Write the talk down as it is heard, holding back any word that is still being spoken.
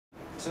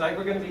Tonight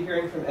we're going to be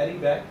hearing from Eddie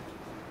Beck.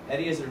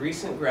 Eddie is a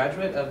recent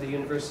graduate of the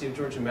University of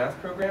Georgia math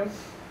program.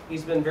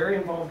 He's been very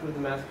involved with the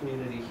math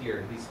community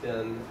here. He's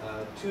been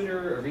a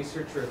tutor, a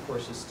researcher, of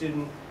course, a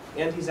student,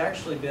 and he's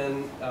actually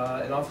been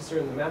an officer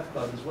in the math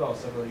club as well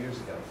several years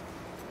ago.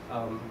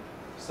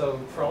 So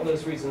for all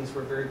those reasons,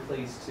 we're very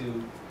pleased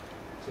to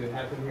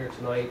have him here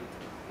tonight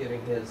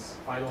giving his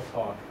final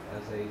talk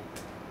as a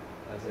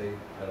I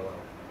don't know,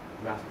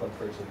 math club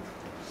person.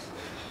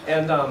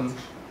 And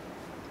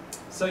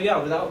so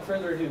yeah, without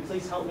further ado,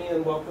 please help me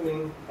in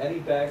welcoming Eddie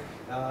Beck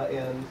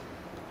and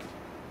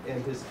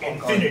his talk.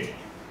 Infinity.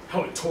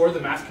 How it tore the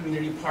math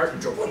community apart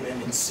and drove one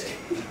man insane.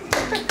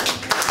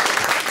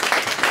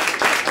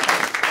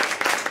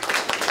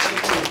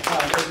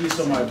 Thank you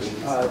so much,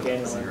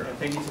 Daniel, and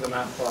thank you to the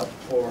Math Club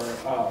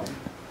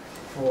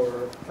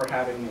for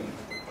having me.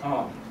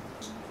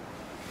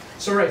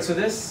 So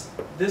this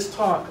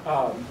talk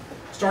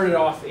started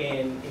off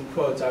in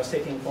quotes. I was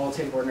taking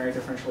qualitative ordinary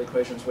differential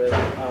equations with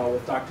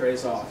Dr.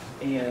 Azoff,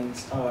 and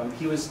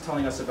he was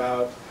telling us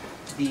about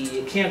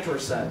the Cantor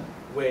set,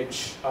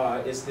 which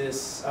is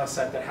this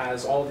set that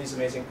has all of these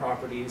amazing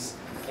properties,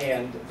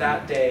 and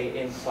that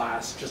day in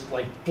class just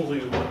like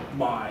blew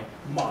my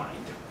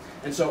mind.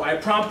 And so I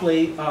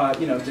promptly,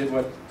 did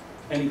what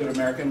any good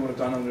American would have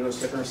done under those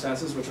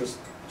circumstances, which was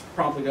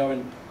promptly go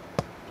and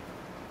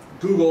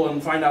Google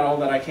and find out all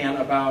that I can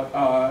about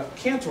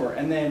Cantor.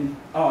 And then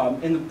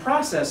in the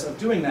process of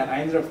doing that, I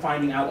ended up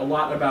finding out a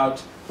lot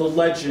about the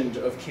legend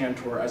of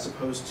Cantor as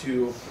opposed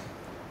to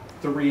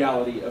the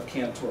reality of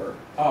Cantor.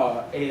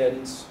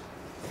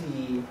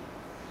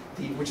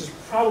 Which is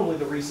probably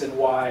the reason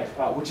why,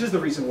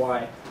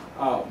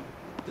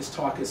 this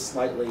talk is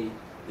slightly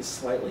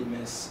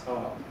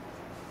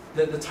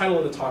the title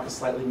of the talk is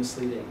slightly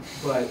misleading,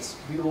 but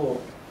we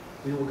will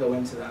go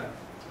into that.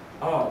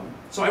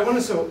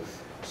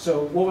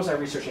 So what was I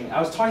researching? I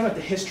was talking about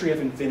the history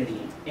of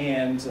infinity,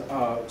 and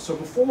so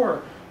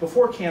before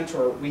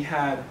Cantor, we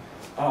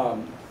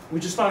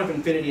just thought of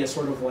infinity as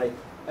sort of like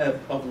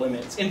of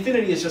limits.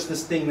 Infinity is just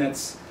this thing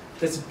that's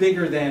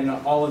bigger than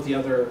all of the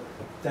other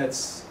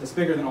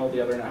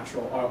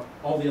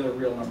all the other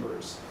real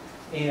numbers,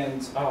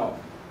 and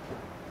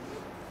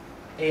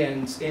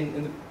in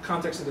the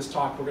context of this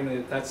talk,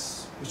 we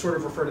sort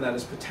of refer to that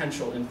as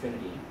potential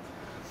infinity.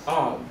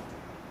 For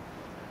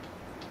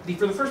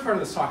the first part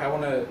of this talk, I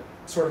want to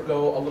sort of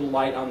go a little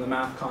light on the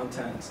math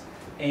content,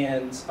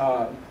 and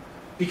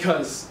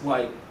because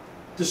like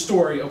the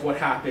story of what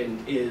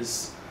happened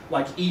is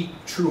like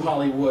true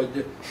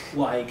Hollywood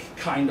like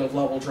kind of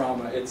level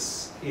drama.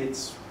 It's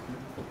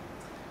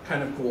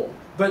kind of cool.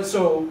 But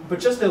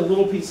just a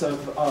little piece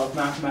of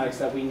mathematics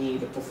that we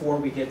need before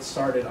we get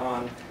started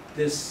on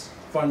this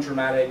fun,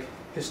 dramatic,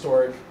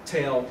 historic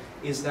tale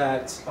is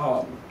that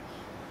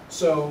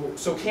so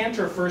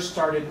Cantor first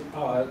started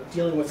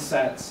dealing with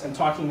sets and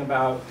talking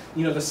about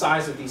the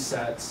size of these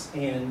sets,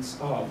 and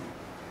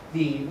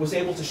was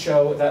able to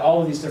show that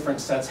all of these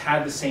different sets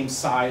had the same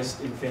size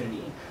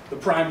infinity. The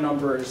prime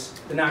numbers,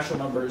 the natural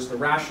numbers, the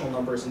rational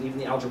numbers, and even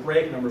the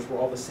algebraic numbers were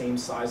all the same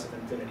size of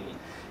infinity.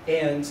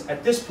 And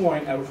at this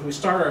point, when we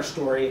start our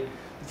story,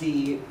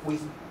 he's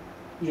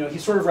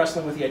sort of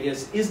wrestling with the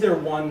ideas: is there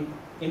one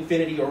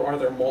infinity, or are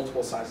there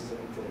multiple sizes of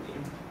infinity?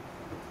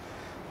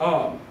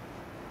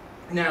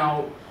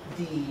 Now,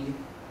 I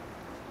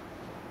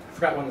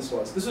forgot when this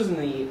was. This was in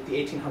the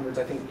 1800s,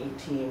 I think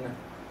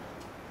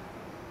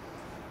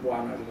well,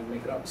 I'm not even going to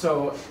make it up.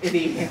 So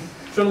in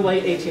the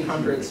late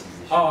 1800s,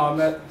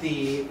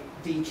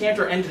 the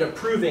Cantor ended up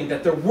proving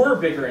that there were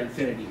bigger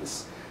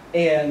infinities,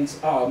 and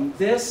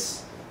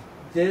this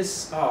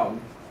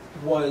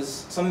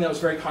was something that was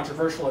very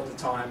controversial at the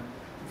time.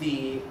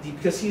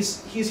 Because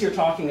he's here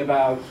talking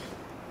about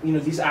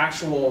these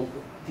actual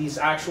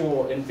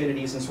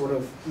infinities and sort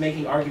of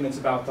making arguments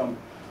about them,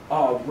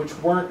 which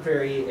weren't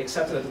very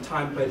accepted at the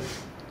time.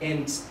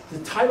 And the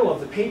title of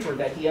the paper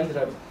that he ended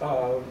up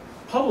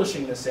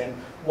publishing this in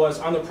was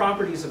on the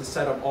properties of the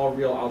set of all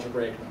real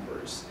algebraic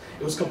numbers.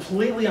 It was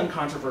completely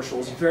uncontroversial.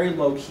 It was very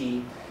low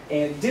key,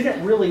 and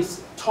didn't really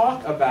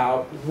talk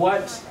about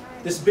what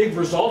this big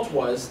result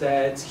was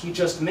that he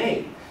just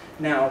made.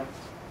 Now,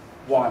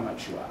 why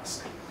might you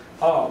ask?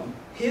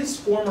 His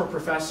former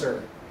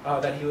professor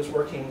that he was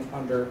working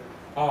under,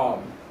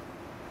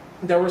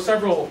 there were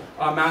several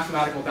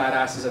mathematical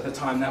badasses at the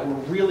time that were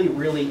really,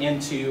 really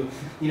into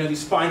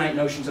these finite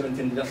notions of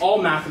infinity, that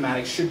all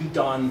mathematics should be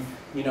done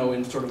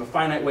in sort of a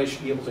finite way,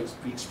 should be able to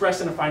be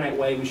expressed in a finite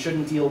way. We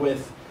shouldn't deal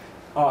with,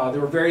 they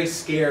were very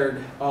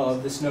scared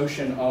of this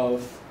notion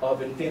of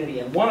infinity,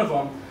 and one of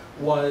them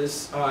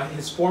was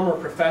his former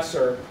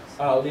professor,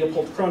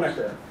 Leopold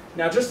Kronecker.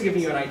 Now, just to give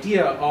you an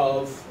idea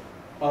of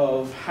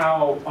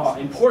how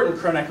important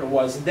Kronecker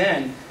was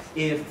then,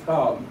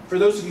 for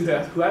those of you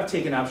who have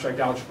taken abstract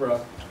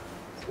algebra,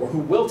 or who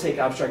will take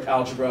abstract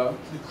algebra,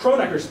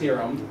 Kronecker's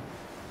theorem,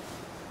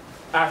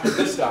 after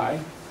this guy,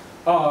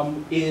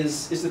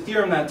 is the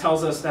theorem that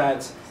tells us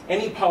that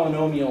any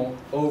polynomial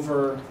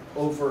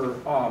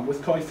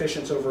with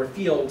coefficients over a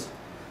field,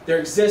 there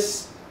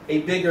exists a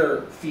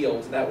bigger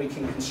field that we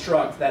can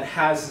construct that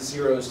has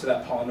zeros to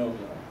that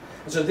polynomial.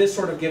 And so this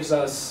sort of gives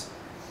us,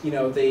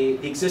 the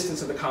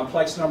existence of the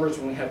complex numbers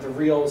when we have the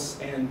reals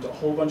and a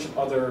whole bunch of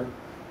other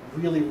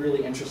really,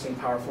 really interesting,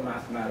 powerful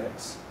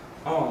mathematics.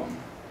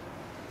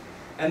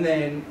 And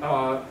then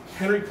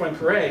Henry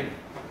Poincaré,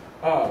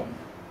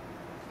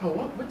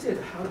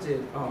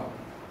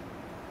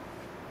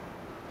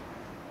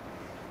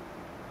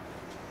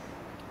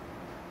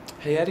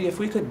 Hey Eddie, if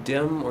we could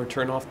dim or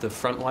turn off the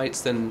front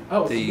lights, then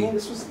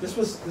this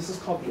is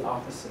called the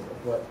opposite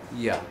of what.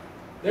 Yeah.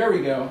 There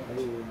we go.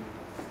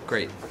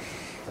 Great.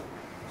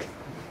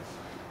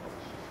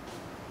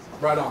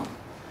 Right on.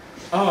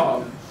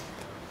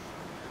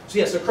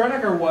 So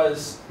Kronecker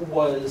was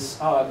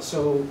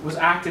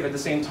active at the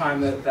same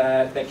time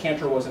that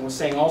Cantor was, and was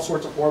saying all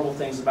sorts of horrible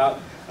things about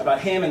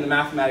him and the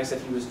mathematics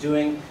that he was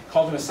doing.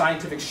 Called him a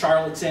scientific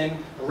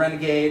charlatan, a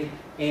renegade,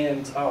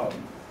 and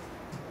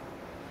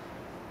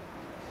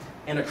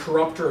a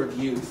corrupter of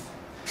youth.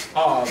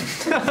 I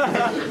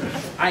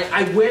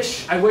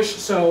wish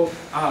so.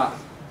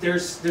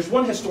 There's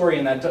one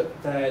historian that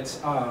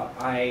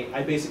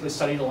I basically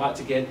studied a lot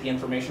to get the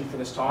information for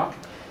this talk,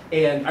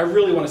 and I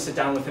really want to sit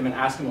down with him and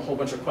ask him a whole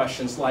bunch of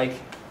questions like,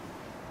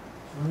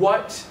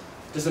 what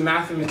does a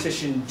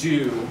mathematician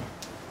do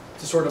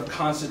to sort of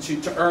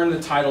to earn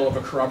the title of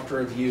a corrupter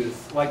of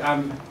youth? Like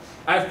I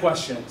have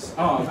questions.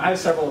 I have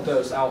several of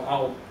those.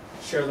 I'll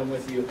share them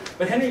with you.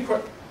 But Henry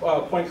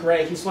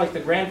Poincaré, he's like the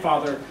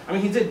grandfather. I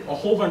mean, he did a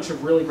whole bunch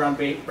of really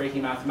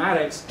groundbreaking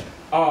mathematics,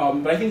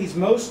 but I think he's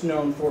most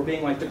known for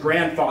being like the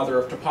grandfather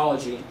of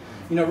topology.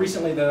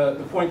 Recently the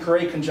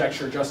Poincaré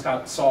conjecture just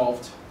got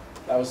solved.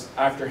 That was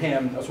after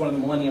him. That was one of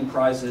the Millennium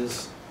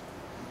Prizes.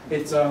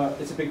 It's a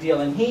big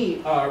deal, and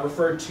he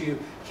referred to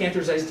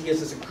Cantor's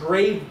ideas as a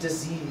grave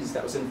disease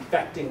that was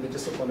infecting the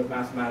discipline of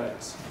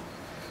mathematics.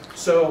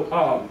 So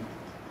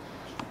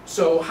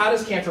how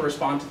does Cantor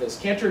respond to this?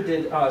 Cantor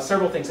did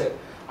several things that,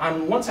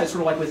 on one side,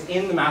 sort of like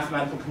within the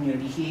mathematical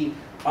community, he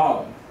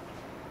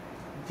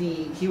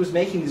was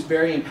making these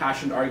very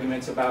impassioned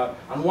arguments about,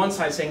 on one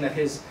side, saying that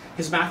his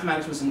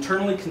mathematics was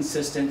internally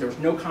consistent, there was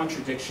no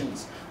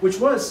contradictions, which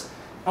was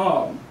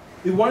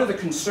one of the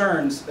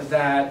concerns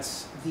that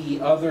the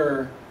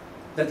other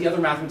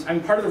mathematicians, I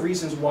mean, part of the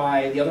reasons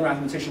why the other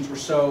mathematicians were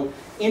so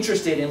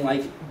interested in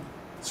like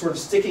sort of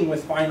sticking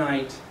with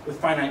finite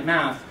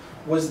math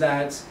was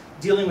that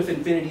dealing with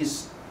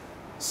infinities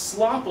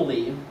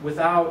sloppily,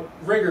 without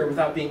rigor,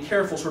 without being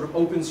careful, sort of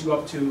opens you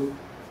up to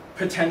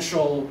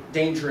potential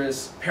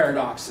dangerous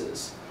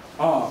paradoxes.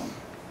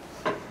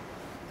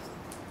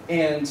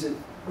 And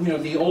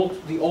the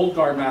old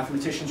guard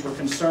mathematicians were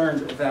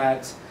concerned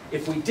that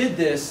if we did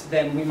this,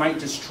 then we might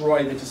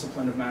destroy the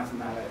discipline of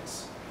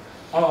mathematics.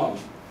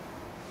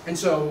 And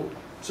so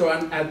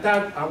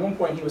at one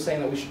point he was saying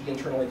that we should be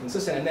internally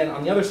consistent, and then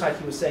on the other side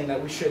he was saying that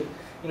we should,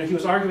 he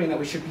was arguing that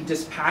we should be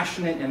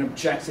dispassionate and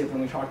objective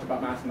when we talked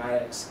about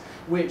mathematics,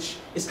 which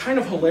is kind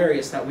of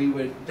hilarious that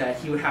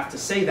he would have to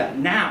say that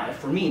now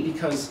for me,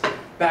 because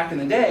back in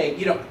the day,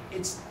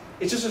 it's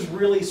just as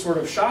really sort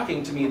of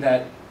shocking to me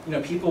that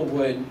people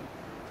would.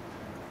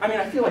 I mean,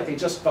 I feel like they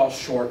just fell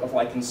short of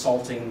like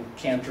insulting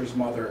Cantor's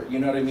mother, you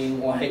know what I mean?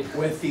 Like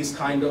with these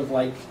kind of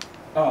like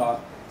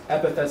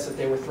epithets that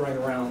they were throwing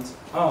around.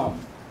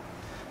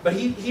 But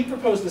he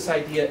proposed this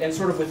idea, and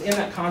sort of within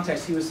that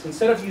context, he was,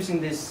 instead of using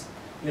this,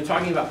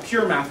 talking about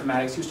pure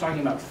mathematics, he was talking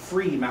about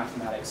free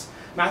mathematics.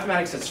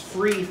 Mathematics that's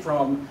free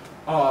from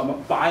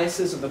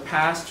biases of the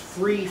past,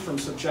 free from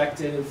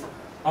subjective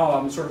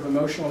sort of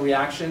emotional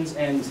reactions,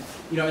 and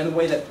in the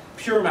way that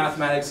pure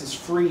mathematics is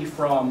free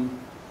from,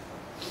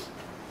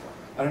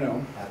 I don't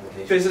know,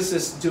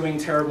 physicists doing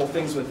terrible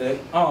things with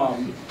it.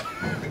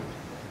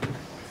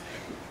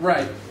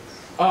 Right.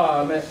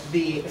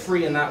 Be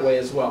free in that way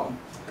as well.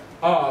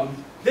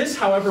 This,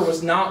 however,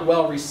 was not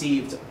well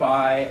received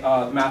by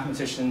the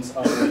mathematicians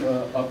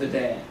of the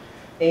day.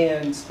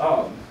 And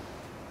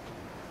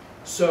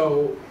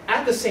so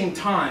at the same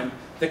time,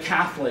 the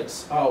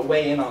Catholics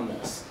weigh in on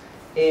this.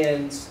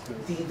 And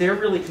they're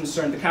really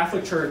concerned, the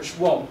Catholic Church,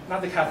 well,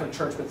 not the Catholic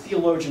Church, but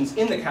theologians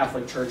in the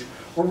Catholic Church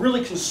were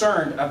really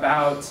concerned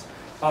about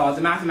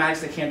the mathematics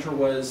that Cantor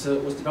was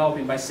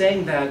developing by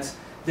saying that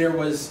there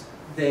was,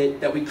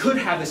 that we could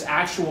have this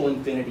actual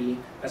infinity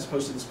as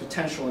opposed to this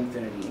potential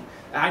infinity.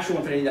 The actual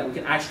infinity that we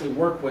can actually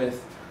work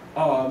with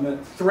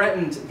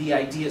threatened the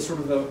idea,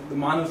 sort of the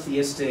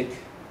monotheistic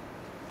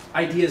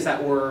ideas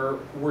that were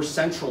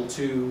central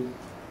to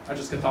not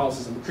just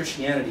Catholicism, but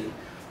Christianity.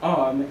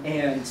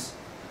 And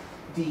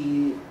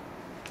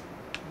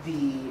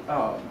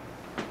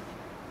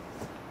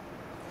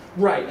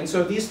right, and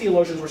so these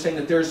theologians were saying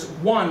that there's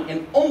one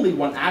and only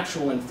one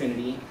actual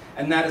infinity,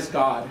 and that is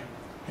God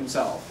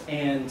himself.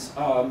 And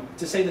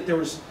to say that there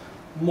was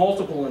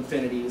multiple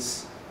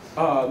infinities,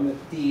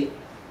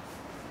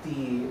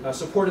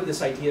 supported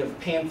this idea of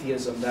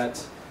pantheism,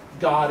 that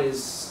God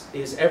is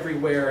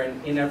everywhere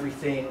and in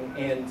everything,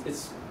 and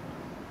it's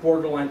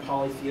borderline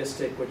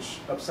polytheistic, which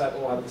upset a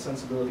lot of the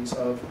sensibilities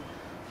of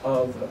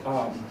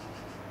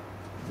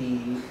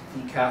the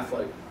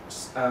Catholic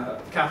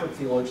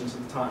theologians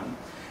at the time.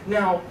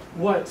 Now,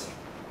 what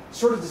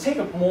sort of to take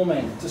a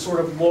moment to sort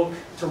of look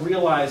to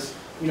realize,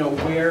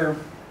 where,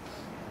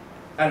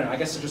 I don't know, I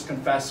guess to just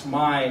confess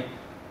my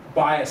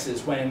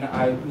biases when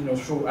I,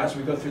 so as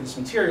we go through this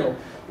material.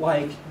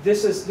 Like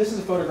this is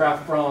a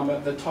photograph from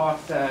the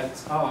talk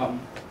that, oh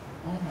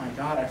my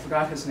God, I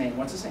forgot his name.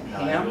 What's his name?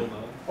 Ham?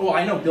 Oh,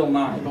 I know Bill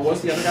Nye, but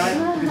what's the other guy?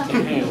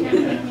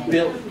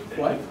 Bill,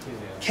 what?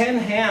 Ken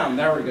Ham,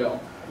 there we go.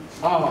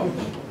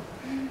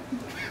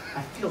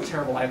 I feel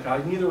terrible. I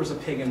knew there was a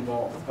pig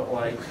involved, but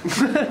like,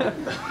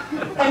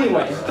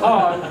 anyway.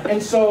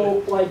 And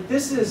so like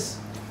this is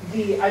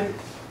I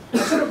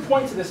sort of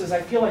point to this as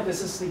I feel like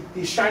this is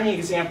the shining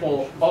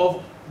example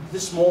of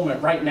this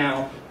moment right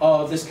now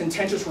of this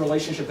contentious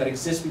relationship that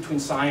exists between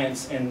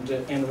science and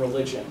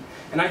religion.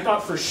 And I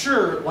thought for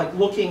sure, like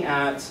looking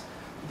at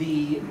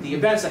the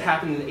events that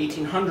happened in the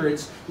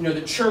 1800s,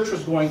 the church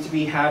was going to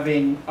be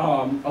having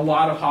a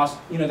lot of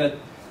that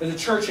the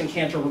church and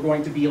Cantor were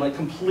going to be like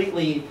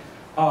completely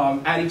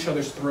at each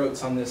other's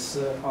throats on this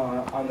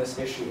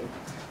issue.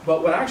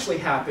 But what actually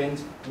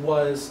happened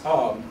was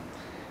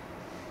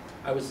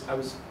I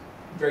was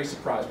very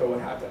surprised by what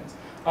happened.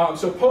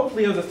 So Pope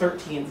Leo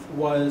XIII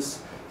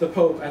was the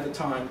Pope at the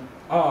time.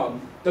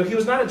 Though he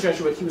was not a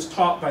Jesuit, he was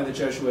taught by the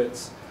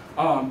Jesuits.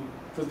 For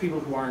the people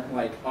who aren't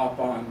like up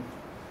on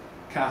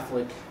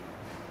Catholic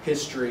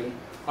history,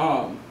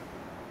 Pope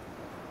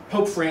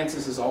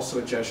Francis is also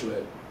a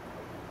Jesuit.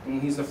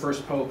 And he's the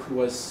first Pope who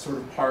was sort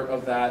of part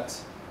of that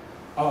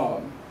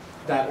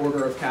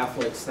order of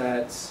Catholics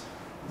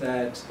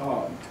that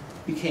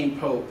became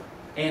Pope.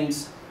 And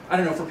I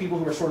don't know, for people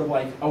who are sort of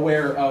like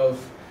aware of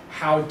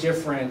how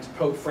different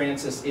Pope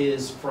Francis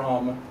is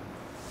from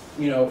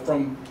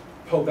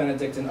Pope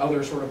Benedict and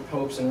other sort of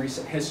popes in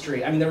recent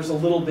history. I mean, there was a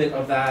little bit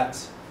of that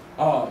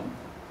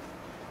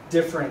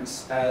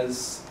difference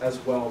as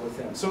well with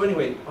him. So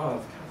anyway,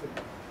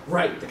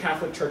 the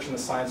Catholic Church and the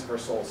science of our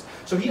souls.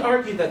 So he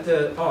argued that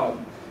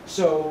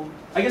so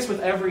I guess with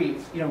every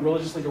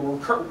religious leader,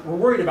 we're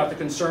worried about the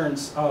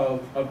concerns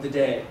of the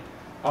day.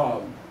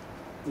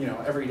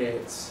 Every day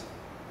it's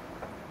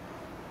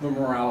the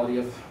morality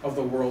of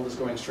the world is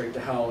going straight to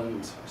hell,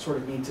 and sort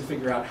of need to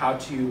figure out how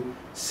to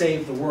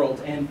save the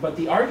world. But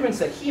the arguments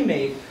that he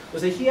made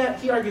was that he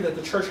argued that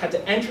the church had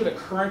to enter the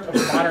current of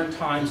modern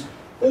times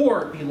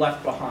or be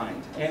left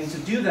behind. And to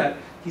do that,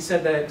 he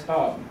said that,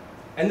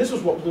 and this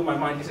was what blew my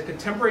mind, he said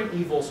contemporary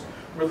evils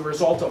were the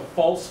result of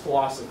false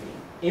philosophy.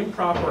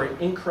 Improper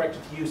and incorrect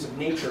views of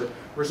nature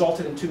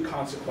resulted in two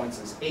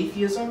consequences: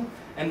 atheism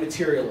and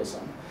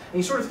materialism. And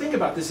you sort of think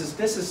about this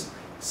is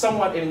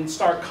somewhat in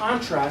stark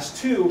contrast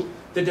to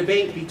the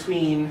debate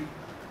between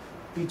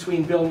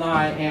Bill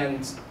Nye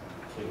and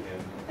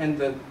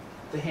the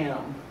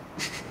Ham.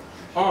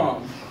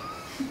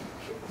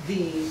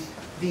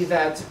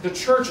 That the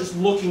church is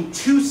looking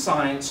to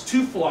science,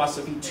 to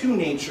philosophy, to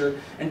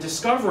nature, and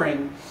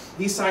discovering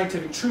these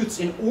scientific truths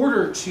in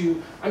order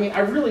to,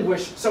 I really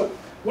wish, so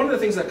one of the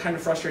things that kind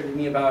of frustrated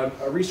me about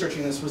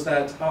researching this was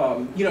that,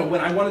 when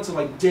I wanted to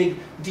like dig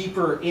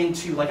deeper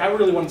into, like I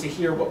really wanted to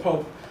hear what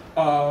Pope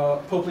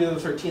Leo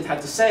XIII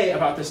had to say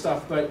about this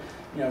stuff, but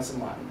it's in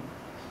Latin.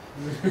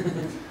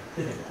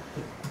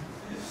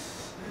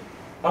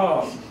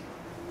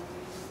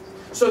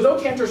 So though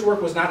Cantor's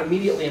work was not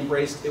immediately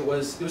embraced, it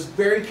was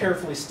very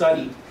carefully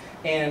studied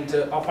and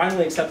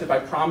finally accepted by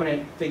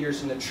prominent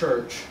figures in the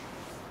church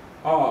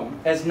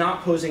as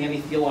not posing any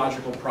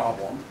theological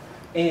problem.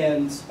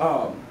 And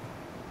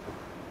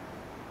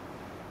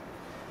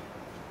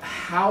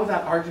how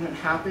that argument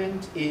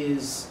happened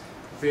is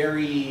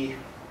very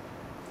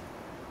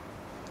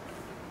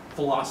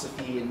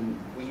philosophy, and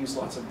we use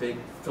lots of big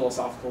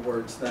philosophical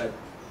words that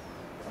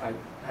I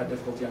had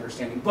difficulty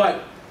understanding.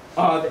 But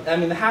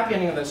the happy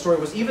ending of that story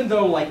was, even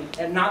though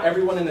not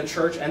everyone in the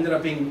church ended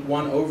up being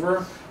won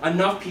over,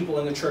 enough people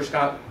in the church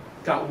got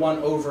won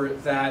over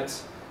that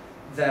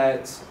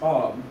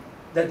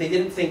they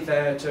didn't think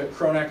that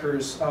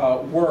Kronecker's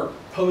work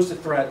posed a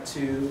threat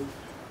to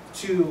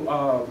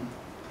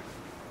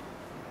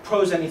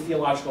pose any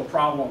theological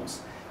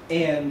problems.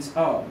 And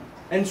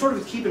sort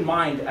of keep in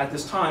mind at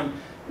this time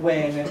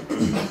when,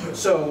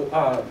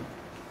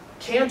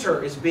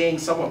 Cantor is being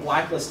somewhat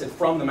blacklisted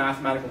from the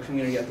mathematical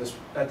community at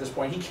this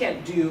point. He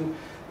can't do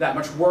that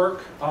much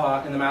work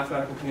in the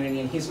mathematical community,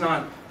 and he's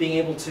not being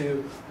able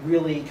to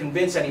really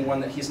convince anyone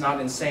that he's not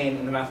insane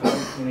in the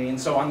mathematical community. And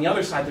so on the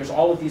other side, there's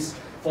all of these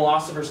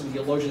philosophers and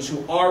theologians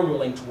who are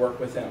willing to work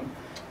with him.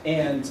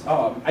 And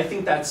I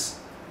think it's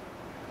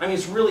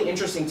really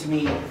interesting to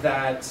me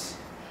that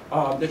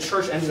the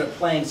church ended up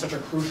playing such a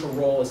crucial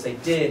role as they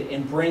did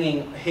in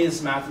bringing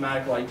his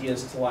mathematical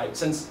ideas to light,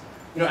 since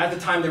at the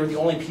time they were the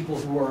only people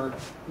who were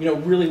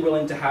really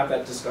willing to have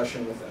that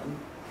discussion with him.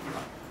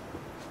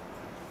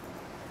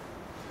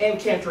 And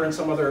Cantor and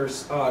some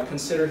others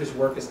considered his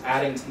work as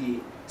adding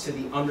to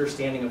the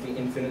understanding of the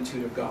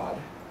infinitude of God.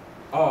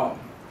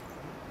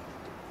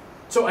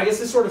 So I guess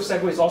this sort of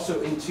segues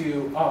also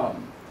into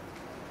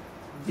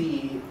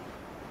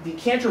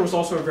Cantor was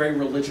also a very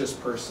religious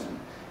person.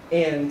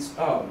 And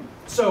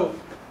so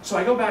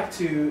I go back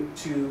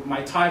to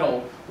my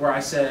title where I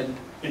said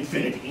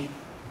infinity,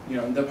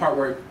 the part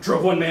where it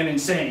drove one man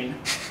insane.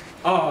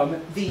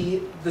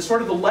 The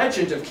sort of the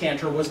legend of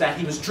Cantor was that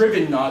he was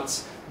driven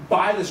nuts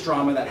by this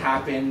drama that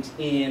happened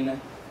in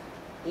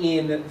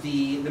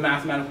the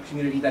mathematical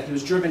community, that he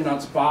was driven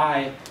nuts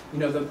by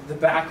the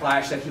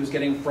backlash that he was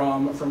getting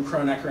from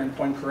Kronecker and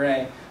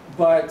Poincaré.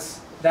 But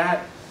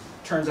that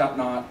turns out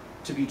not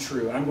to be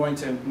true. And I'm going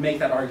to make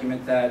that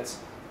argument that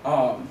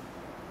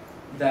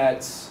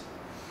that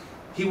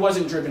he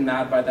wasn't driven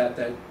mad by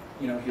that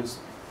he was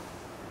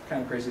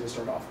kind of crazy to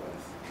start off with.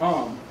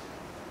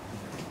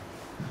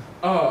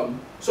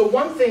 So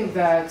one thing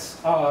that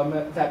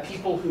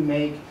people who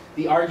make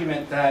the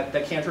argument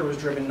that Cantor was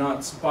driven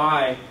nuts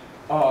by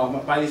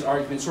these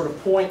arguments sort of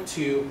point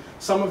to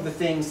some of the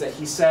things that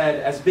he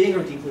said as being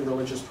a deeply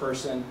religious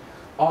person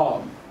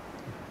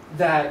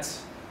that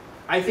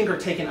I think are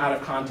taken out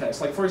of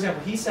context. Like, for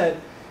example, he said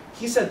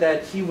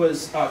that he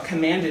was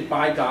commanded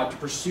by God to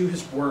pursue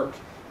his work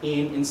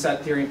in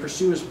set theory and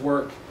pursue his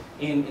work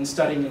in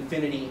studying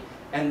infinity,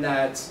 and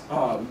that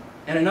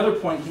and another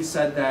point he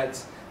said that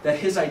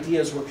his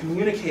ideas were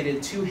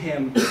communicated to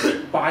him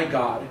by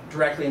God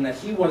directly, and that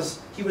he was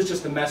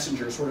just the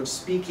messenger, sort of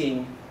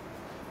speaking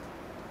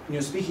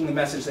the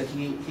message that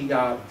he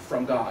got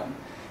from God.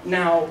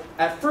 Now,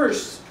 at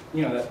first,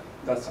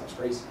 that sounds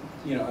crazy.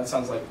 That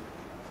sounds like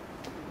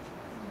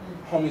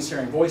homies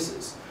hearing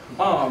voices.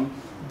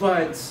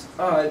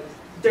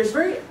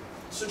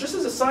 So just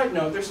as a side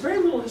note, there's very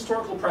little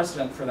historical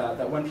precedent for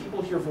that when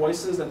people hear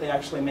voices, that they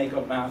actually make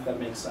up math that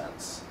makes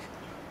sense.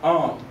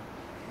 But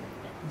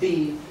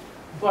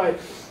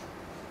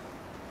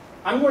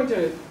I'm going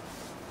to,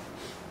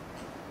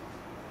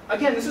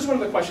 again, this is one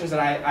of the questions that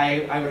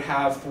I would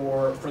have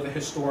for the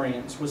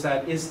historians,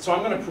 so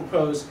I'm going to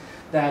propose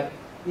that,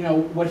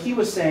 what he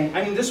was saying,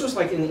 this was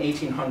like in the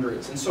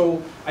 1800s, and so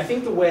I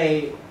think the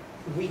way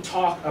we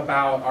talk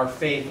about our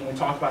faith and we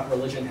talk about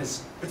religion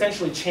has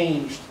potentially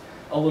changed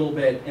a little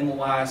bit in the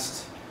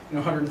last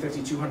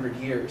 150, 200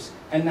 years,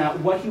 and that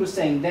what he was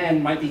saying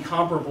then might be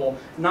comparable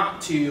not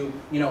to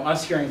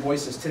us hearing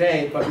voices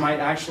today, but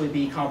might actually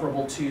be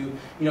comparable to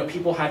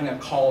people having a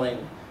calling,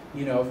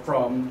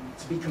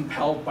 to be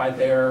compelled by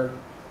their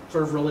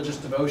sort of religious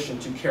devotion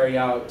to carry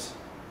out.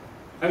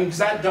 Because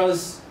that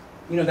does,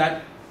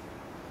 that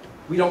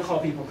we don't call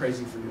people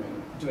crazy for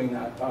doing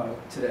that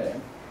today,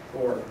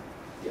 or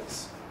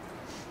yes.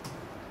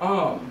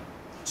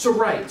 So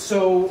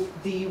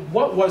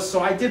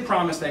I did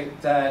promise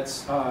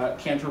that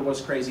Cantor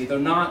was crazy, though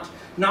not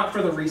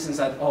for the reasons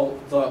that a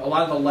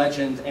lot of the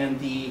legend and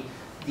the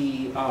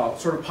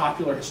sort of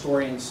popular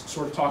historians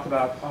sort of talk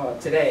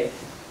about today.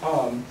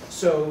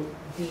 So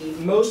the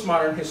most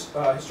modern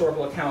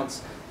historical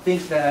accounts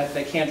think that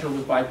Cantor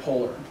was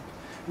bipolar.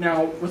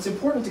 Now, what's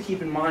important to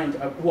keep in mind,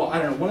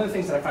 one of the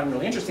things that I find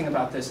really interesting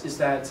about this is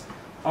that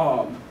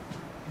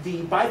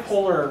the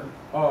bipolar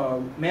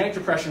manic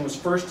depression was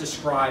first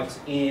described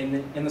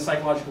in the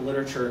psychological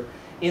literature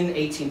in the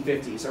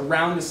 1850s,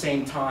 around the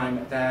same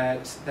time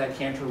that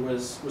Cantor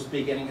was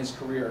beginning his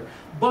career.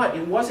 But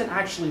it wasn't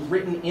actually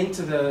written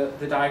into the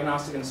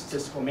Diagnostic and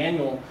Statistical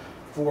Manual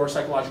for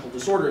Psychological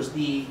Disorders,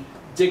 the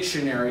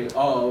Dictionary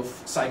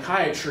of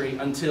Psychiatry,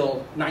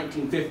 until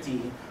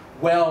 1950,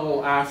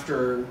 well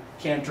after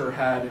Cantor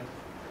had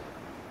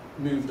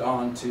moved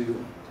on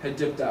had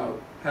dipped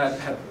out,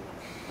 had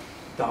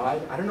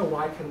died. I don't know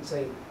why I couldn't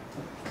say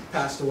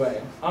passed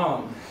away.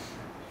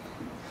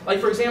 Like,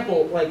 for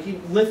example,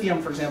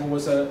 lithium, for example,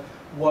 was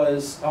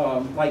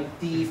like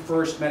the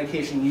first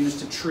medication used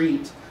to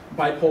treat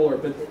bipolar,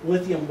 but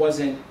lithium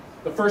wasn't.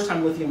 The first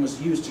time lithium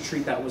was used to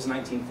treat that was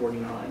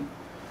 1949.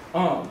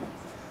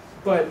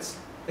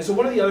 And so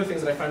one of the other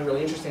things that I find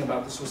really interesting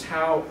about this was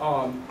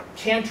how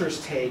Cantor's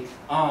take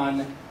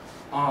on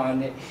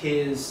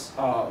his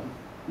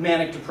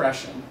manic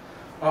depression.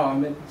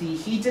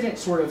 He didn't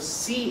sort of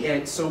see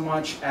it so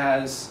much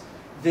as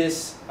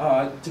this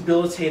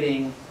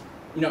debilitating,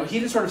 he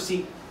didn't sort of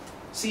see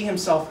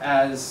himself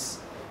as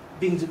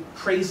being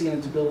crazy in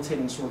a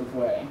debilitating sort of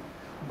way.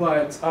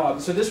 But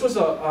so this was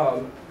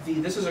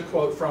this is a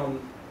quote from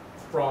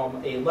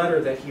a letter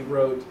that he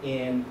wrote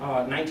in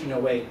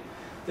 1908.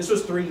 This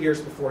was 3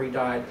 years before he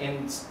died,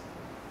 and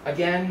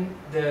again,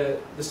 the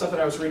stuff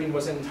that I was reading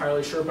wasn't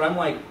entirely sure, but I'm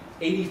like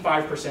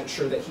 85%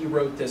 sure that he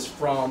wrote this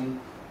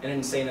from an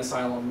insane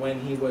asylum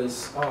when he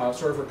was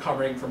sort of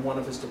recovering from one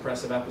of his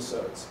depressive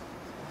episodes.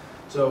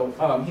 So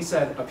he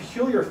said, "A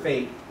peculiar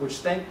fate, which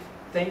thank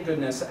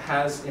goodness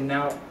has in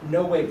now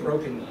no way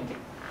broken me,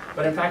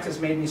 but in fact has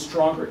made me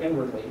stronger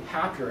inwardly,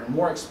 happier, and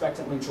more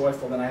expectantly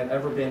joyful than I have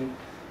ever been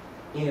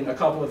in a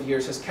couple of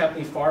years, has kept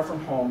me far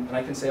from home, and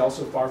I can say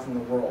also far from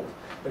the world.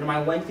 But in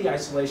my lengthy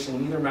isolation,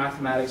 neither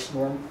mathematics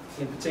nor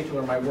in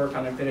particular my work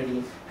on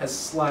infinity has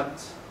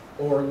slept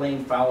or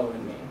lain fallow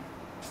in me."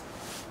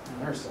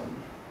 And there's a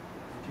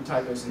few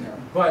typos in there.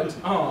 But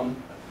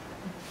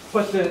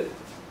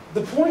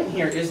the point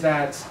here is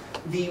that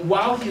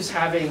while he's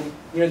having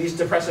these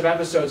depressive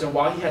episodes, and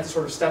while he had to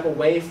sort of step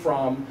away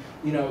from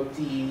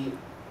the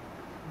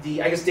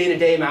I guess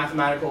day-to-day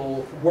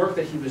mathematical work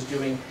that he was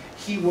doing,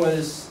 he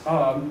was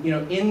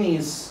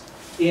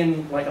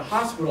in like a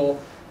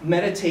hospital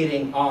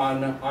meditating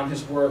on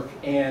his work,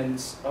 and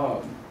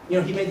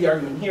he made the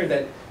argument here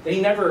that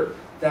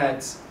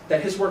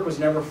his work was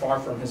never far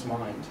from his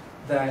mind.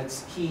 That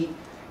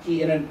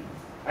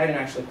I didn't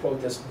actually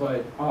quote this,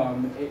 but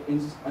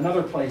in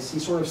another place he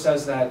sort of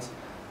says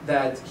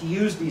that he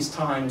used these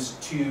times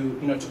to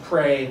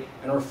pray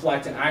and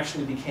reflect, and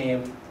actually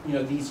became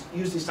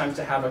used these times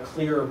to have a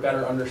clearer,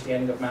 better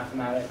understanding of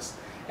mathematics.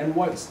 And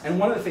one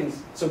of the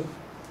things, so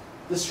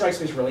this strikes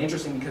me as really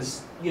interesting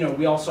because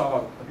we all saw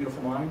A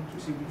Beautiful Mind. Did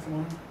you see A Beautiful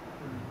Mind?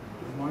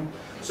 Beautiful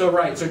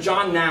Mind? So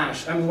John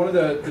Nash. I mean, one of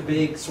the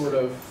big sort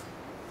of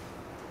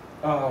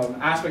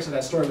aspects of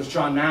that story was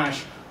John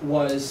Nash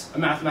was a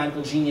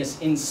mathematical genius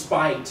in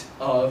spite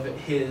of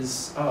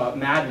his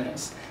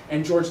madness.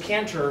 And Georg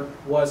Cantor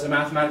was a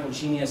mathematical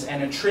genius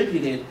and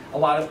attributed a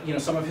lot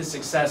of some of his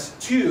success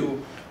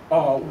to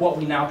what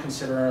we now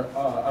consider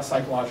a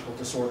psychological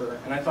disorder.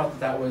 And I thought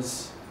that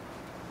was,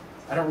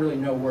 I don't really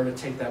know where to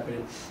take that, but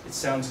it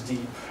sounds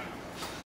deep.